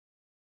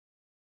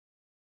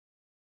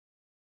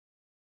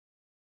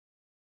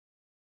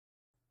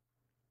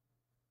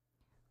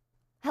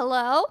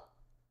Hello?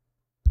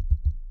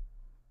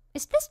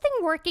 Is this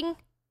thing working?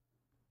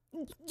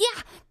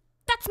 Yeah,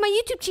 that's my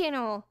YouTube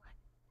channel.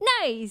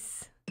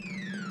 Nice.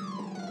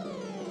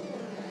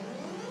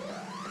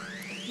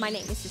 My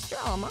name is Sister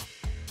Almah.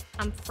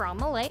 I'm from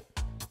LA.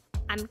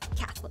 I'm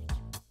Catholic.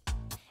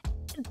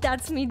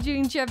 That's me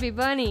doing Chubby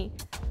Bunny.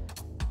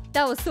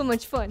 That was so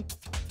much fun.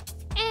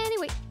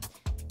 Anyway,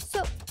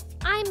 so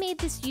I made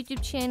this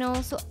YouTube channel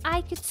so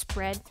I could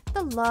spread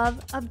the love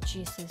of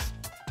Jesus.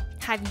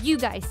 Have you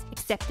guys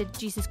accepted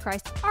Jesus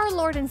Christ, our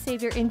Lord and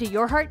Savior, into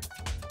your heart?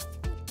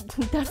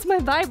 That's my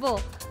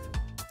Bible.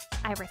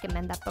 I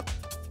recommend that book.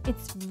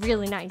 It's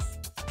really nice.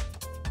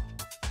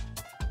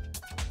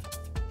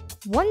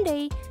 One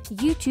day,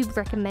 YouTube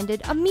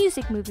recommended a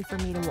music movie for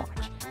me to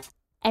watch,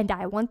 and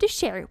I want to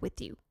share it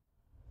with you.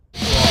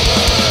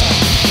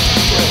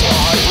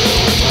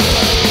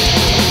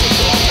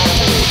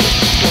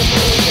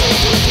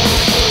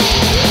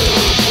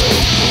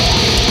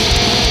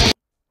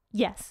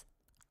 Yes,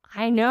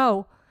 I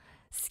know.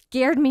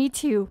 Scared me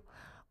too.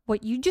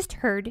 What you just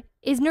heard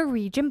is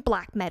Norwegian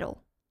black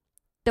metal,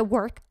 the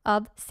work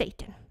of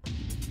Satan.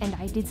 And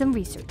I did some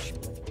research.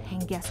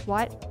 And guess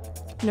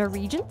what?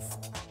 Norwegians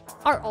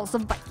are also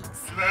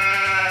Vikings.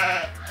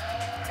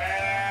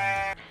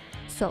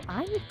 So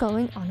I'm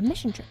going on a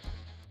mission trip.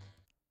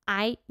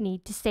 I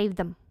need to save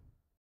them.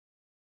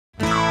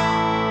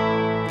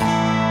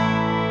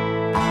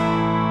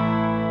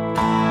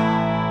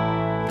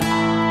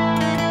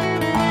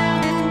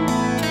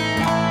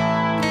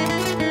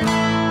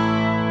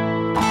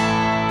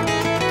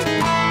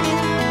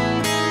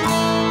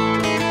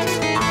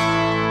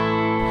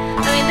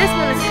 This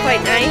one is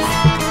quite nice.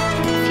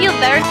 I feel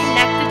very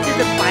connected to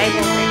the Bible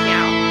right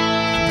now.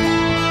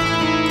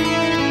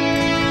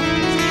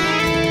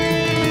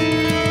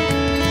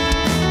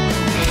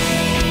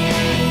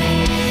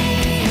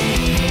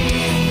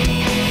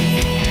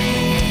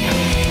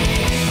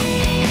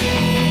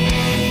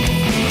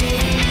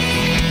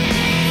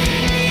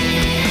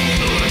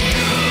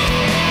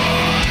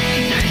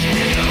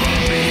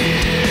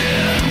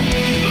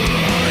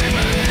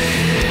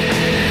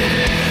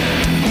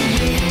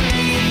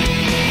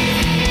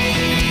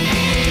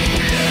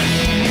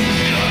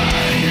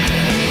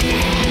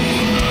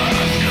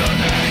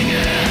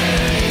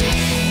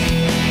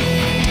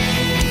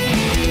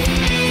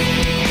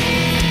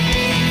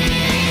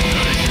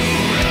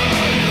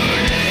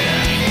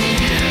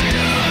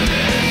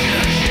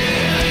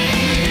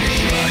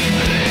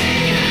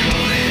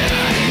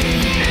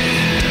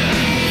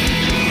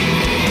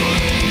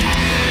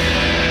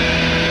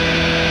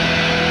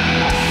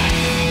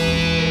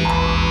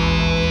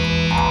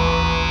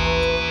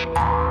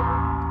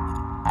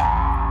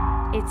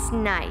 It's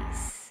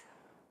nice.